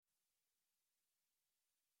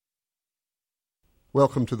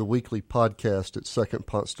Welcome to the weekly podcast at Second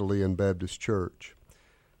Ponce de Leon Baptist Church.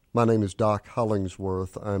 My name is Doc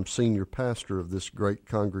Hollingsworth. I'm senior pastor of this great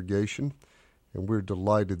congregation, and we're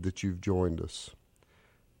delighted that you've joined us.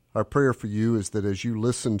 Our prayer for you is that as you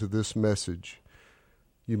listen to this message,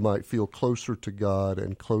 you might feel closer to God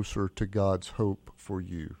and closer to God's hope for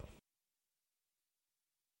you.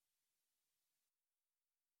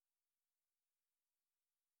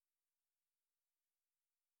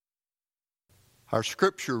 Our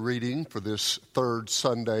scripture reading for this third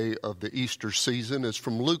Sunday of the Easter season is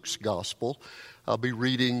from Luke's Gospel. I'll be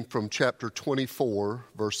reading from chapter 24,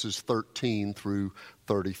 verses 13 through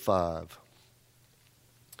 35.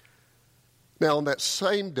 Now, on that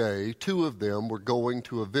same day, two of them were going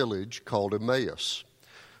to a village called Emmaus,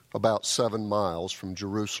 about 7 miles from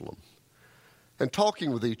Jerusalem, and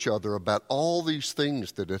talking with each other about all these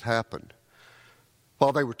things that had happened.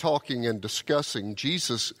 While they were talking and discussing,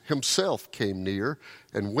 Jesus himself came near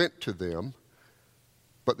and went to them,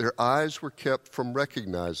 but their eyes were kept from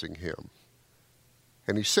recognizing him.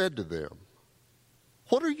 And he said to them,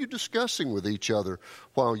 "What are you discussing with each other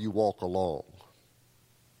while you walk along?"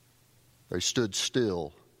 They stood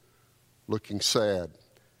still, looking sad.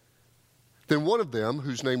 Then one of them,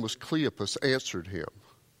 whose name was Cleopas, answered him,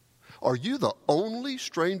 "Are you the only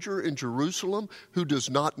stranger in Jerusalem who does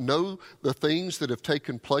not know the things that have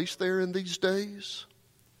taken place there in these days?"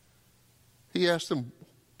 He asked them,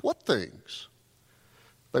 "What things?"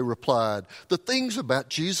 They replied, "The things about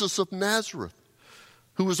Jesus of Nazareth,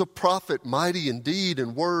 who was a prophet, mighty in deed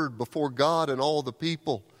and word before God and all the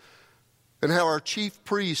people, and how our chief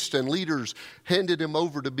priests and leaders handed him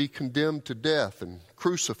over to be condemned to death and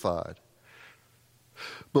crucified.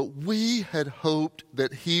 But we had hoped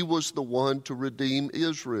that he was the one to redeem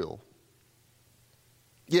Israel.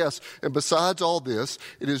 Yes, and besides all this,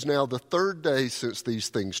 it is now the third day since these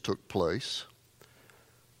things took place.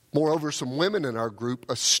 Moreover, some women in our group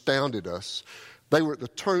astounded us. They were at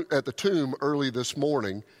the tomb early this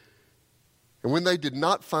morning, and when they did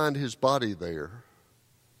not find his body there,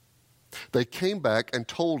 they came back and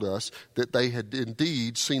told us that they had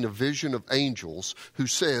indeed seen a vision of angels who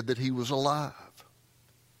said that he was alive.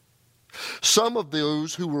 Some of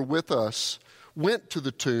those who were with us went to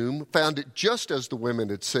the tomb, found it just as the women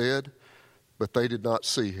had said, but they did not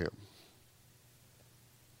see him."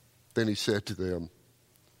 Then he said to them,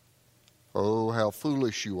 "Oh, how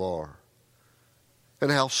foolish you are,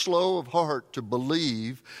 and how slow of heart to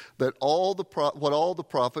believe that what all the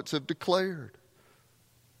prophets have declared.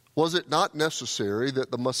 Was it not necessary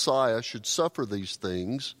that the Messiah should suffer these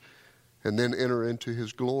things and then enter into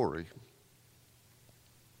his glory?"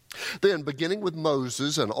 Then, beginning with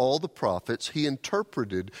Moses and all the prophets, he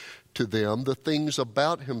interpreted to them the things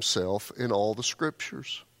about himself in all the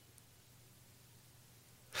scriptures.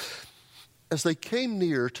 As they came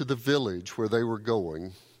near to the village where they were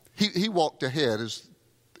going, he walked ahead as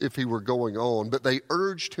if he were going on, but they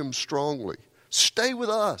urged him strongly, "Stay with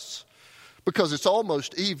us, because it's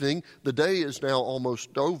almost evening. The day is now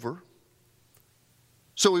almost over."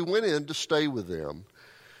 So he went in to stay with them.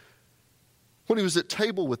 When he was at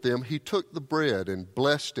table with them, he took the bread and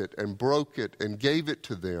blessed it and broke it and gave it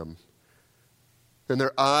to them. Then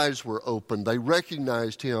their eyes were opened. They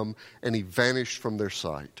recognized him, and he vanished from their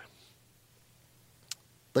sight.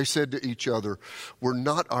 They said to each other, "Were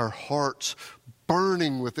not our hearts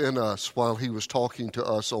burning within us while he was talking to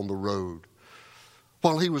us on the road,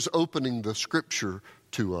 while he was opening the scripture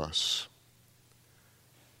to us?"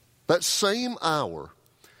 That same hour,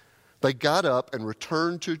 they got up and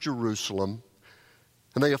returned to Jerusalem,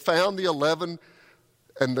 and they found the 11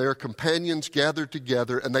 and their companions gathered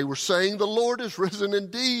together, and they were saying, "The Lord is risen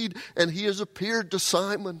indeed, and he has appeared to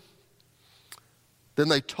Simon." Then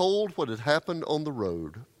they told what had happened on the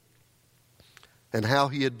road and how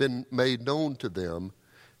he had been made known to them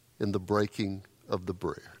in the breaking of the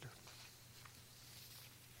bread.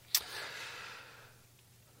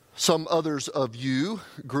 Some others of you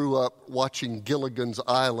grew up watching Gilligan's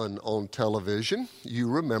Island on television. You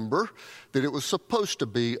remember that it was supposed to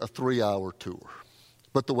be a 3-hour tour.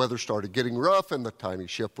 But the weather started getting rough and the tiny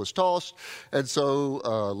ship was tossed. And so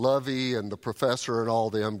Lovey and the professor and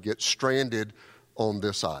all them get stranded on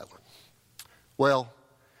this island. Well,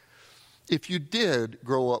 if you did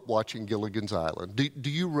grow up watching Gilligan's Island, do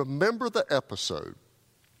you remember the episode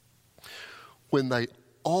when they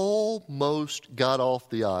almost got off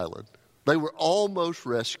the island? They were almost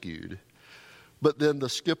rescued, but then the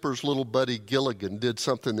skipper's little buddy Gilligan did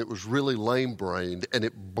something that was really lame-brained, and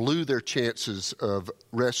it blew their chances of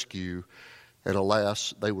rescue, and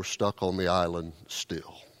alas, they were stuck on the island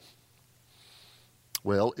still.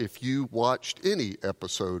 Well, if you watched any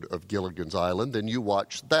episode of Gilligan's Island, then you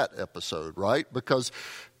watched that episode, right? Because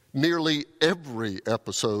nearly every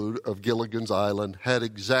episode of Gilligan's Island had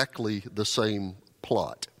exactly the same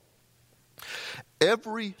plot.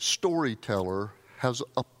 Every storyteller has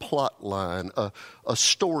a plot line, a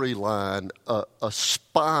storyline, a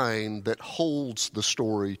spine that holds the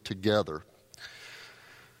story together.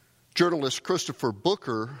 Journalist Christopher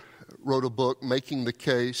Booker wrote a book making the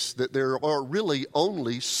case that there are really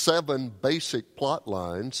only 7 basic plot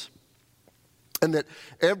lines, and that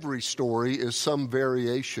every story is some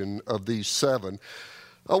variation of these 7.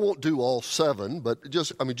 I won't do all 7, but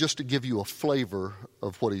just to give you a flavor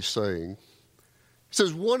of what he's saying. He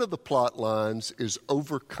says one of the plot lines is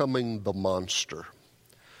overcoming the monster.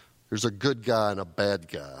 There's a good guy and a bad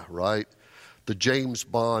guy, right? The James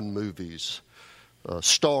Bond movies,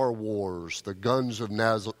 Star Wars, the Guns of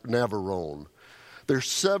Navarone. There's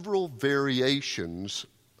several variations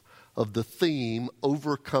of the theme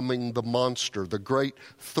overcoming the monster, the great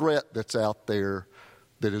threat that's out there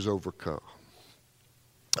that is overcome.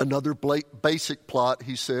 Another basic plot,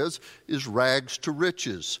 he says, is rags to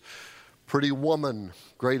riches. Pretty Woman,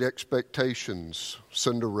 Great Expectations,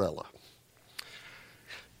 Cinderella.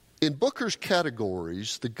 In Booker's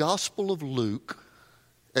categories, the Gospel of Luke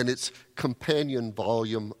and its companion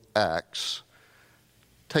volume, Acts,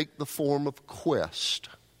 take the form of quest.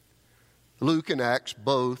 Luke and Acts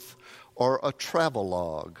both are a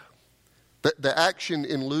travelogue. The action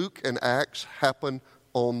in Luke and Acts happen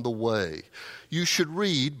on the way. You should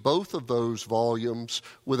read both of those volumes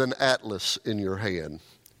with an atlas in your hand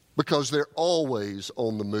because they're always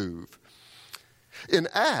on the move. In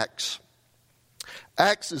Acts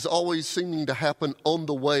is always seeming to happen on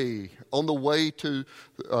the way to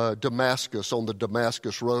Damascus, on the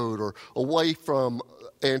Damascus Road, or away from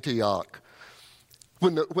Antioch.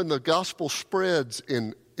 When the gospel spreads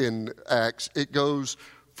in Acts, it goes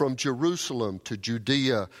from Jerusalem to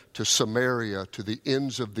Judea to Samaria to the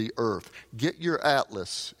ends of the earth. Get your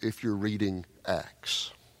atlas if you're reading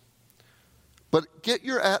Acts. But get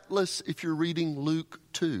your atlas if you're reading Luke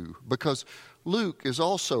too, because Luke is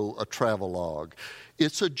also a travelogue.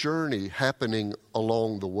 It's a journey happening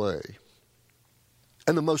along the way.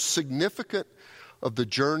 And the most significant of the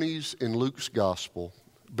journeys in Luke's gospel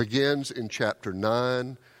begins in chapter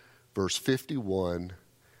 9, verse 51,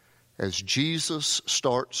 as Jesus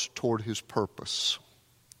starts toward his purpose.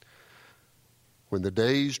 When the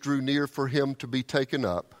days drew near for him to be taken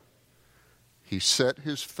up, he set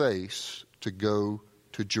his face to go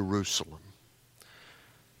to Jerusalem.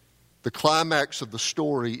 The climax of the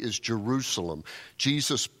story is Jerusalem.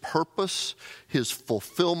 Jesus' purpose, his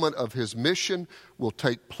fulfillment of his mission, will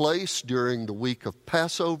take place during the week of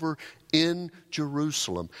Passover in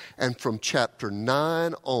Jerusalem. And from chapter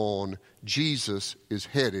 9 on, Jesus is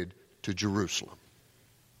headed to Jerusalem.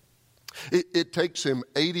 It takes him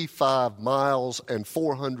 85 miles and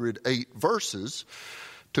 408 verses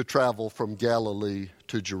to travel from Galilee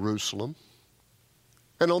to Jerusalem.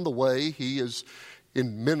 And on the way, he is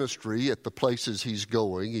in ministry at the places he's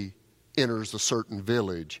going. He enters a certain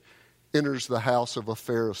village, enters the house of a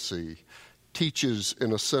Pharisee, teaches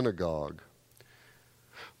in a synagogue.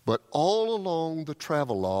 But all along the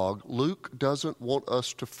travelogue, Luke doesn't want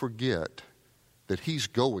us to forget that he's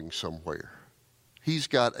going somewhere. He's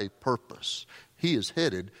got a purpose. He is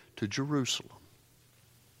headed to Jerusalem.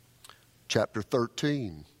 Chapter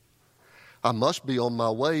 13. I must be on my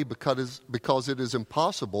way because it is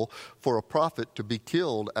impossible for a prophet to be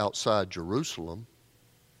killed outside Jerusalem.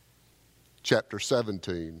 Chapter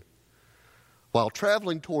 17. While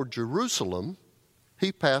traveling toward Jerusalem,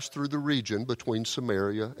 he passed through the region between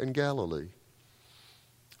Samaria and Galilee.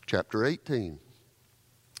 Chapter 18.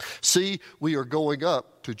 See, we are going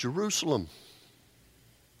up to Jerusalem.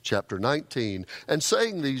 Chapter 19. And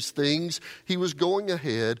saying these things, he was going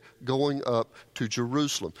ahead, going up to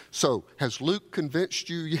Jerusalem. So, has Luke convinced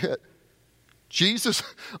you yet? Jesus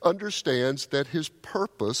understands that his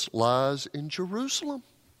purpose lies in Jerusalem.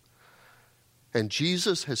 And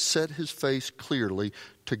Jesus has set his face clearly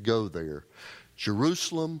to go there.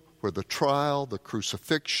 Jerusalem, where the trial, the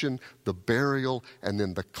crucifixion, the burial, and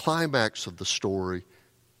then the climax of the story,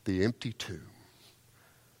 the empty tomb.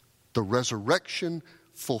 The resurrection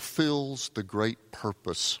fulfills the great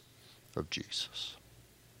purpose of Jesus.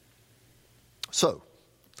 So,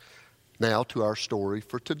 now to our story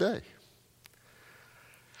for today.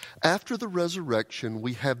 After the resurrection,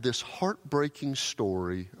 we have this heartbreaking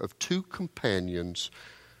story of 2 companions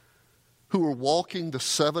who are walking the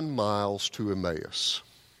 7 miles to Emmaus.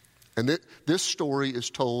 And this story is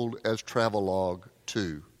told as travelogue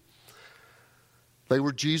 2. They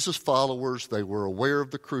were Jesus followers. They were aware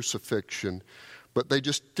of the crucifixion, but they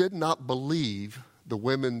just did not believe the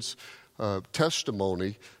women's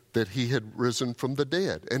testimony that he had risen from the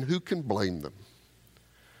dead. And who can blame them?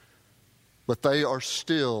 But they are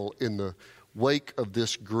still in the wake of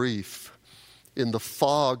this grief, in the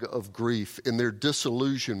fog of grief, in their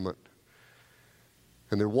disillusionment.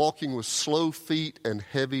 And they're walking with slow feet and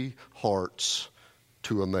heavy hearts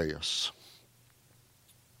to Emmaus.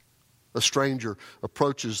 A stranger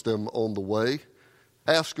approaches them on the way,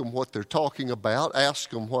 asks them what they're talking about,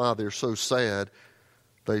 asks them why they're so sad.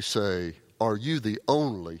 They say, "Are you the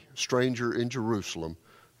only stranger in Jerusalem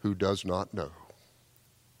who does not know?"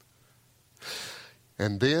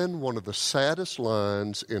 And then one of the saddest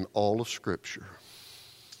lines in all of Scripture.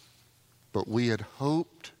 But we had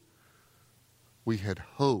hoped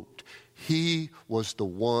he was the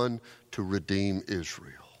one to redeem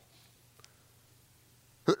Israel.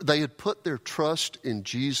 They had put their trust in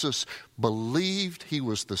Jesus, believed he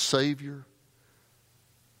was the Savior,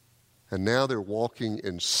 and now they're walking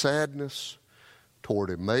in sadness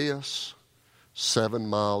toward Emmaus, 7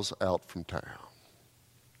 miles out from town.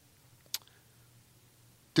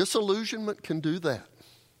 Disillusionment can do that.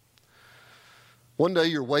 One day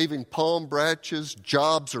you're waving palm branches,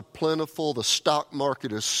 jobs are plentiful, the stock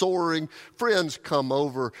market is soaring, friends come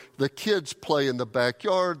over, the kids play in the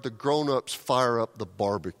backyard, the grown-ups fire up the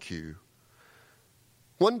barbecue.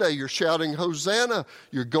 One day you're shouting, "Hosanna,"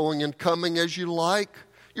 you're going and coming as you like,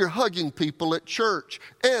 you're hugging people at church,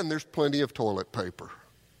 and there's plenty of toilet paper.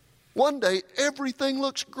 One day everything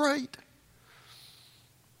looks great.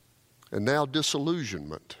 And now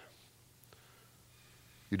disillusionment.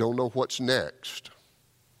 You don't know what's next.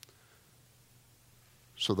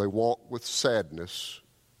 So they walk with sadness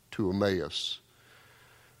to Emmaus,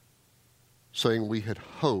 saying, "We had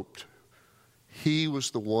hoped he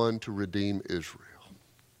was the one to redeem Israel.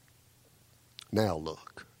 Now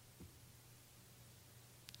look."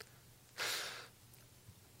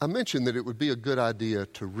 I mentioned that it would be a good idea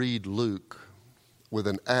to read Luke with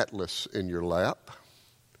an atlas in your lap.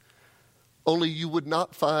 Only you would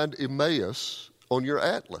not find Emmaus on your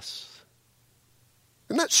atlas.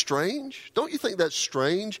 Isn't that strange? Don't you think that's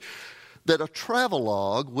strange? That a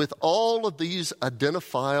travelogue with all of these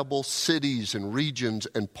identifiable cities and regions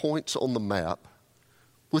and points on the map,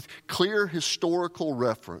 with clear historical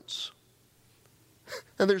reference,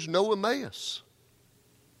 and there's no Emmaus.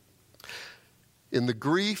 In the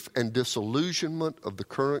grief and disillusionment of the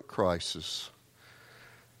current crisis,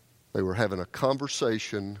 they were having a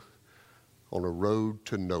conversation on a road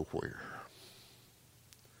to nowhere.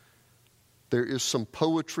 There is some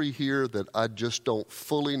poetry here that I just don't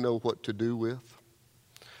fully know what to do with.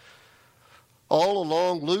 All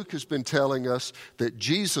along, Luke has been telling us that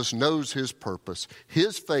Jesus knows his purpose.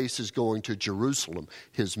 His face is going to Jerusalem.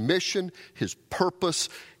 His mission, his purpose,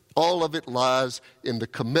 all of it lies in the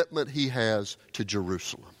commitment he has to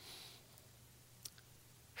Jerusalem.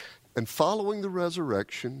 And following the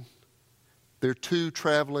resurrection, they're two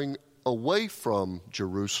traveling away from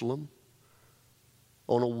Jerusalem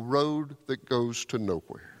on a road that goes to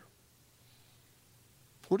nowhere.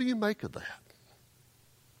 What do you make of that?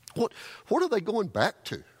 What are they going back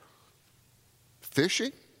to?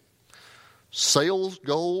 Fishing? Sales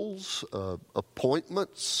goals?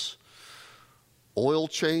 Appointments? Oil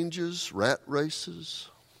changes? Rat races?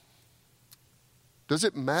 Does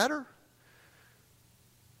it matter?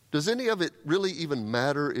 Does any of it really even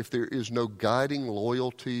matter if there is no guiding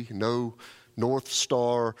loyalty, no North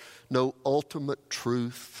Star, no ultimate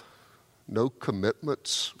truth, no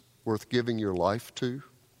commitments worth giving your life to?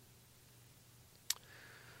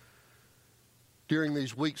 During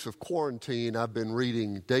these weeks of quarantine, I've been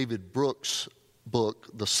reading David Brooks' book,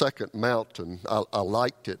 The Second Mountain. I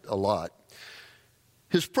liked it a lot.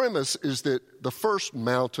 His premise is that the first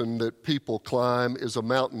mountain that people climb is a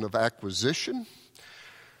mountain of acquisition.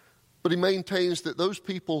 But he maintains that those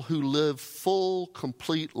people who live full,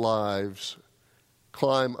 complete lives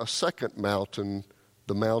climb a second mountain,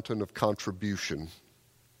 the mountain of contribution.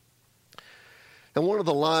 And one of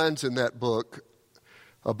the lines in that book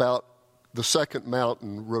about the second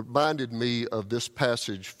mountain reminded me of this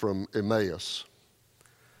passage from Emmaus.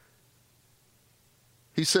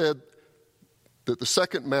 He said that the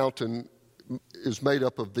second mountain is made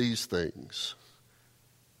up of these things.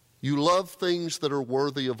 You love things that are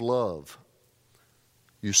worthy of love.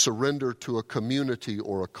 You surrender to a community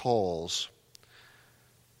or a cause.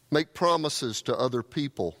 Make promises to other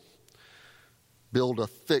people. Build a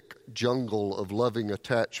thick jungle of loving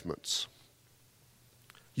attachments.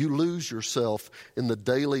 You lose yourself in the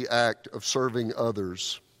daily act of serving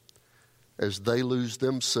others as they lose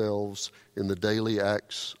themselves in the daily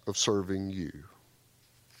acts of serving you.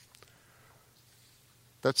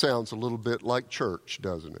 That sounds a little bit like church,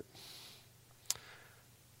 doesn't it?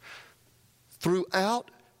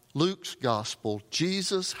 Throughout Luke's gospel,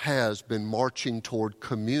 Jesus has been marching toward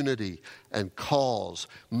community and cause,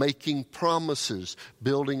 making promises,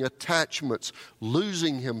 building attachments,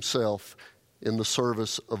 losing himself in the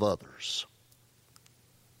service of others.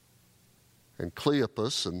 And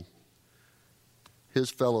Cleopas and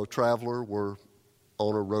his fellow traveler were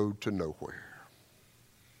on a road to nowhere.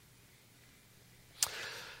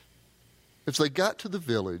 As they got to the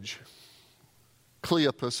village,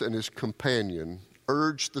 Cleopas and his companion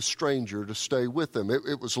urged the stranger to stay with them.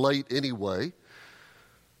 It was late anyway,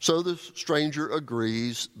 so the stranger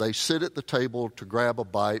agrees. They sit at the table to grab a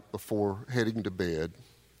bite before heading to bed.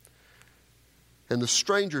 And the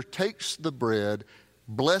stranger takes the bread,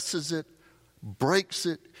 blesses it, breaks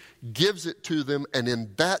it, gives it to them, and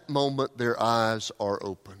in that moment their eyes are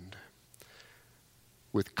opened.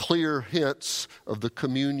 With clear hints of the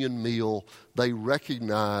communion meal, they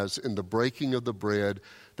recognize in the breaking of the bread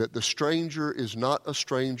that the stranger is not a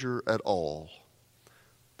stranger at all.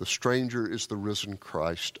 The stranger is the risen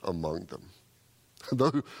Christ among them.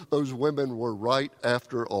 Those women were right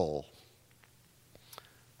after all.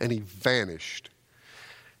 And he vanished.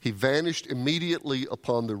 He vanished immediately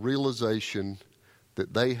upon the realization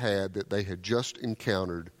that they had just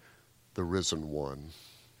encountered the risen one.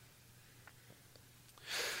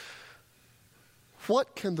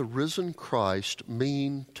 What can the risen Christ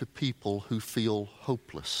mean to people who feel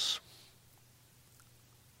hopeless?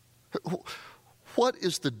 What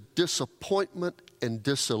is the disappointment and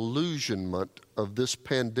disillusionment of this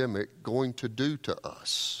pandemic going to do to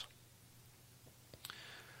us?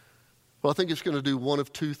 Well, I think it's going to do one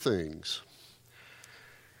of two things.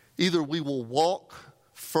 Either we will walk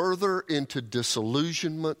further into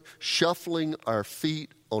disillusionment, shuffling our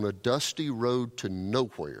feet on a dusty road to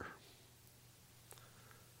nowhere,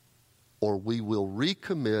 or we will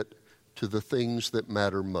recommit to the things that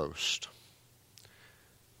matter most.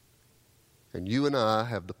 And you and I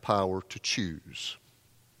have the power to choose.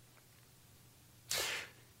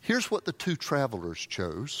 Here's what the two travelers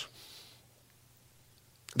chose.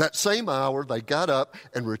 That same hour, they got up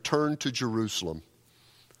and returned to Jerusalem.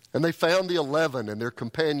 And they found the 11 and their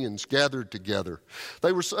companions gathered together.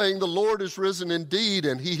 They were saying, "The Lord is risen indeed,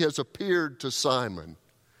 and he has appeared to Simon."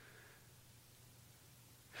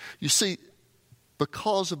 You see,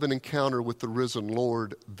 because of an encounter with the risen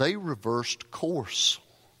Lord, they reversed course.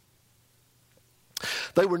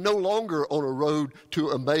 They were no longer on a road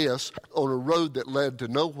to Emmaus, on a road that led to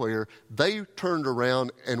nowhere. They turned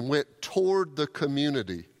around and went toward the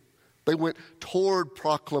community. They went toward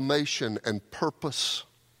proclamation and purpose.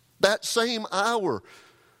 That same hour,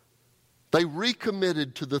 they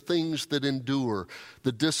recommitted to the things that endure.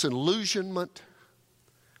 The disillusionment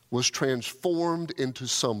was transformed into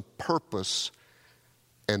some purpose,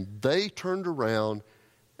 and they turned around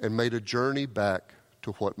and made a journey back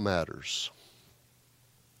to what matters.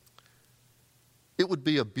 It would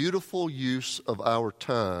be a beautiful use of our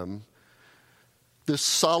time, this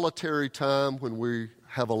solitary time when we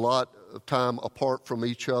have a lot of time apart from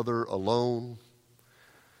each other, alone,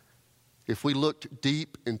 if we looked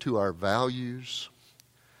deep into our values.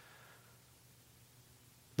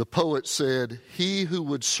 The poet said, "He who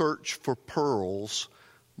would search for pearls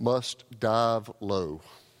must dive low."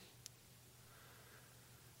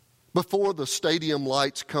 Before the stadium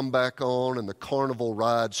lights come back on and the carnival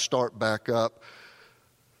rides start back up,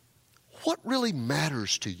 what really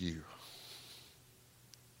matters to you?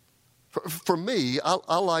 For me,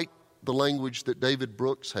 I like the language that David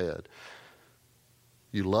Brooks had.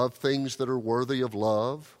 You love things that are worthy of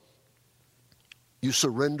love. You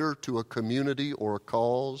surrender to a community or a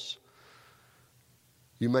cause.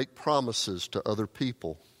 You make promises to other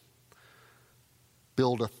people.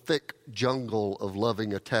 Build a thick jungle of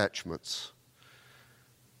loving attachments.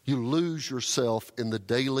 You lose yourself in the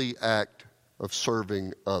daily act of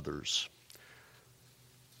serving others.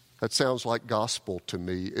 That sounds like gospel to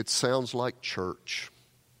me. It sounds like church.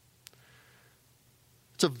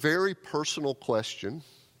 It's a very personal question.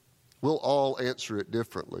 We'll all answer it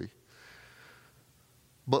differently.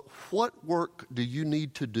 But what work do you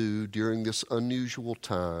need to do during this unusual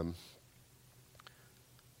time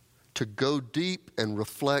to go deep and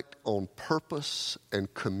reflect on purpose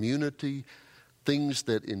and community, things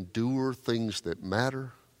that endure, things that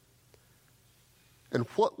matter? And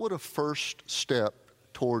what would a first step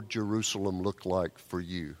toward Jerusalem look like for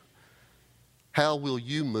you? How will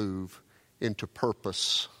you move into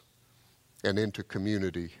purpose and into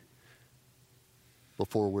community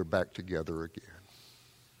before we're back together again.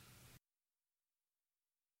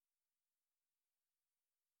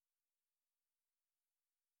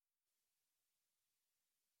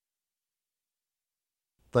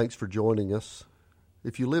 Thanks for joining us.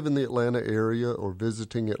 If you live in the Atlanta area or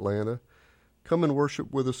visiting Atlanta, come and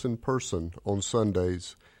worship with us in person on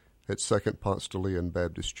Sundays at Second Ponce de Leon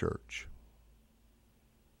Baptist Church.